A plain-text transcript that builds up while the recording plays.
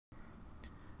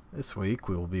This week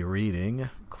we will be reading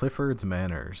Clifford's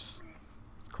Manners.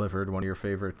 Is Clifford one of your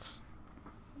favorites?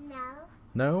 No.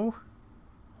 No?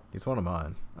 He's one of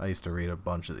mine. I used to read a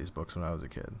bunch of these books when I was a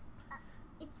kid.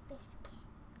 It's Biscuit.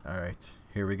 Alright,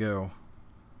 here we go.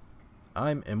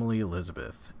 I'm Emily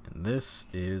Elizabeth, and this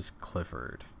is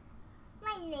Clifford.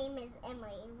 My name is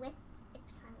Emily, which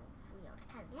it's kind of weird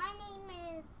because my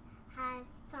name has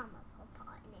some of her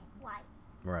part in it. Why?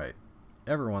 Right.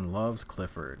 Everyone loves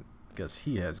Clifford because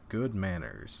he has good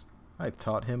manners. I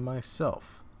taught him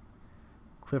myself.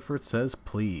 Clifford says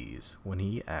please when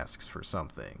he asks for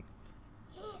something.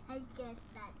 I guess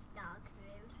that's dog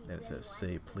food. And it says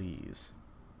say please.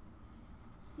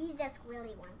 He just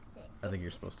really wants it. I think you're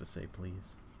supposed to say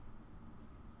please.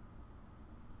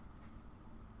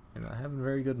 You're not having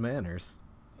very good manners.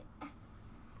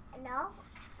 No?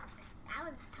 I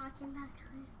was talking about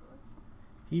Clifford.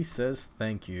 He says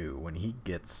thank you when he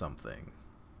gets something.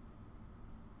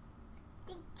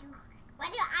 Thank you. Why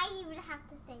do I even have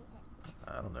to say it?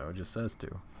 I don't know, it just says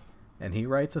to. And he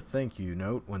writes a thank you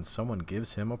note when someone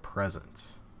gives him a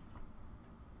present.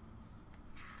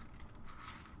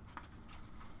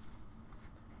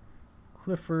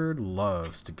 Clifford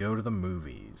loves to go to the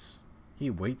movies.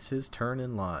 He waits his turn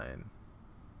in line.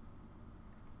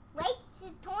 Waits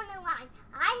his turn in line.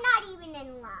 I'm not even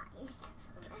in line.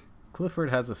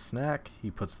 Clifford has a snack. He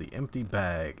puts the empty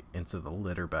bag into the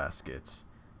litter baskets.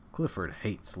 Clifford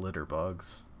hates litter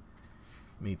bugs.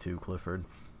 Me too, Clifford.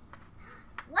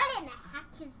 What in the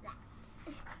heck is that?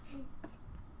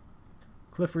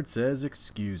 Clifford says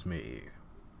excuse me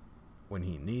when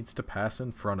he needs to pass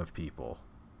in front of people.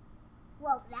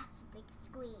 Whoa, that's a big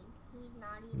screen. He's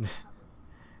not even covered.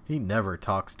 He never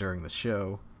talks during the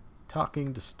show.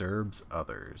 Talking disturbs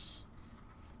others.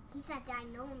 He's a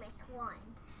ginormous one.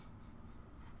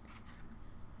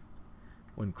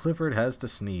 When Clifford has to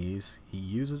sneeze, he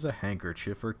uses a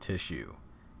handkerchief or tissue.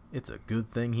 It's a good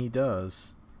thing he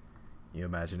does. You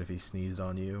imagine if he sneezed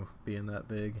on you, being that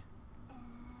big?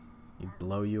 He'd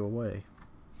blow you away.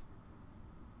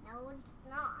 No, it's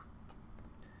not.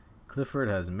 Clifford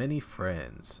has many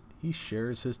friends. He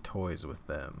shares his toys with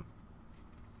them.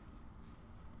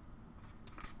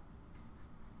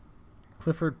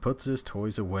 Clifford puts his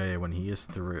toys away when he is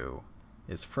through.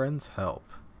 His friends help.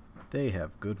 They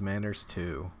have good manners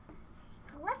too.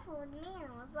 Clifford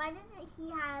manners. Why doesn't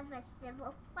he have a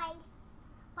civil place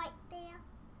right there?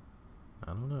 I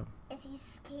don't know. Is he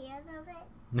scared of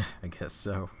it? I guess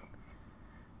so.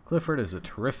 Clifford is a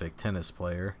terrific tennis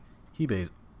player. He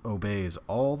obeys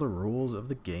all the rules of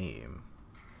the game.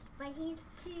 But he's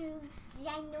too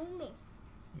ginormous.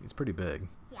 He's pretty big.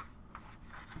 Yeah.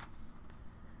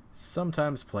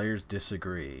 Sometimes players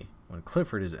disagree. When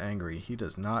Clifford is angry, he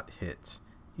does not hit.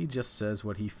 He just says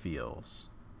what he feels.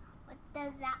 What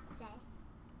does that say?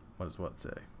 What does what say?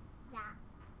 That.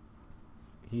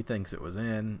 He thinks it was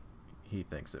in. He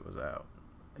thinks it was out.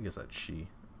 I guess that's she.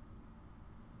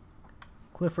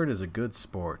 Clifford is a good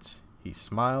sport. He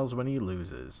smiles when he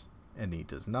loses, and he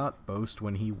does not boast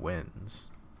when he wins.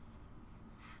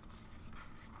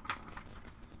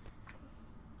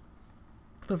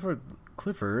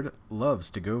 Clifford loves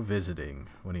to go visiting.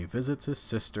 When he visits his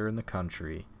sister in the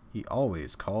country, he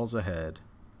always calls ahead.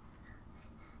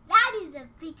 That is a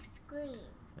big screen.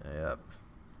 Yep.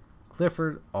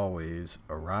 Clifford always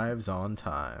arrives on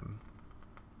time.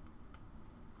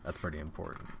 That's pretty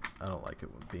important. I don't like it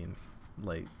when being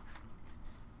late.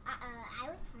 I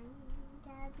was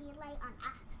trying to be late on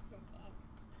accident.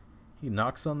 He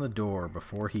knocks on the door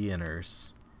before he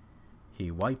enters. He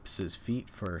wipes his feet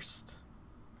first.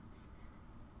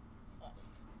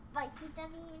 But he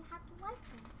doesn't even have to wipe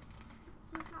them.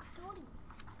 He's not dirty.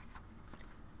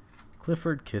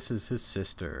 Clifford kisses his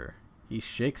sister. He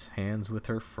shakes hands with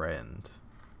her friend.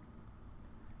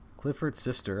 Clifford's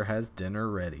sister has dinner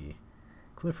ready.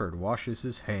 Clifford washes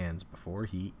his hands before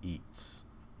he eats.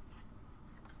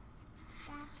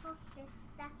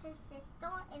 That's his sister?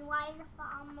 And why is the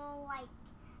farmer, like,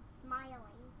 smiling?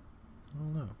 I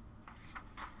don't know.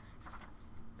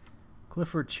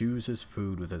 Clifford chews his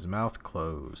food with his mouth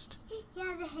closed. He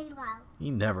has a halo.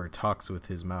 He never talks with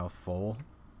his mouth full.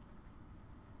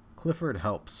 Clifford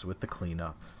helps with the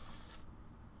cleanup.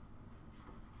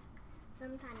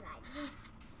 Sometimes I do.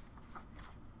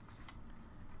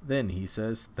 Then he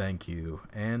says thank you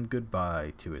and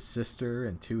goodbye to his sister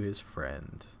and to his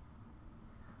friend.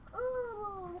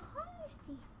 Ooh, what is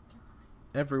this doing?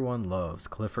 Everyone loves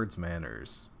Clifford's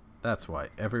manners. That's why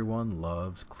everyone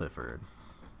loves Clifford.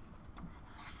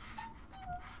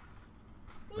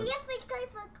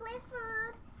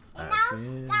 Clifford. And That's now,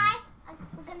 it. guys,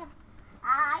 we're gonna.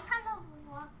 I kind of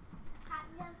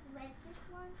read this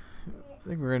one. I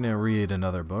think we're gonna read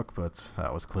another book, but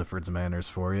that was Clifford's Manners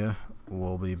for you.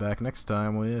 We'll be back next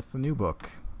time with a new book.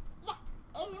 Yeah,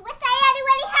 in which I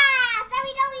already have, so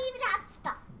we don't even have to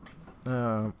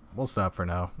stop. We'll stop for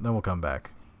now, then we'll come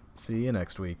back. See you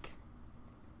next week.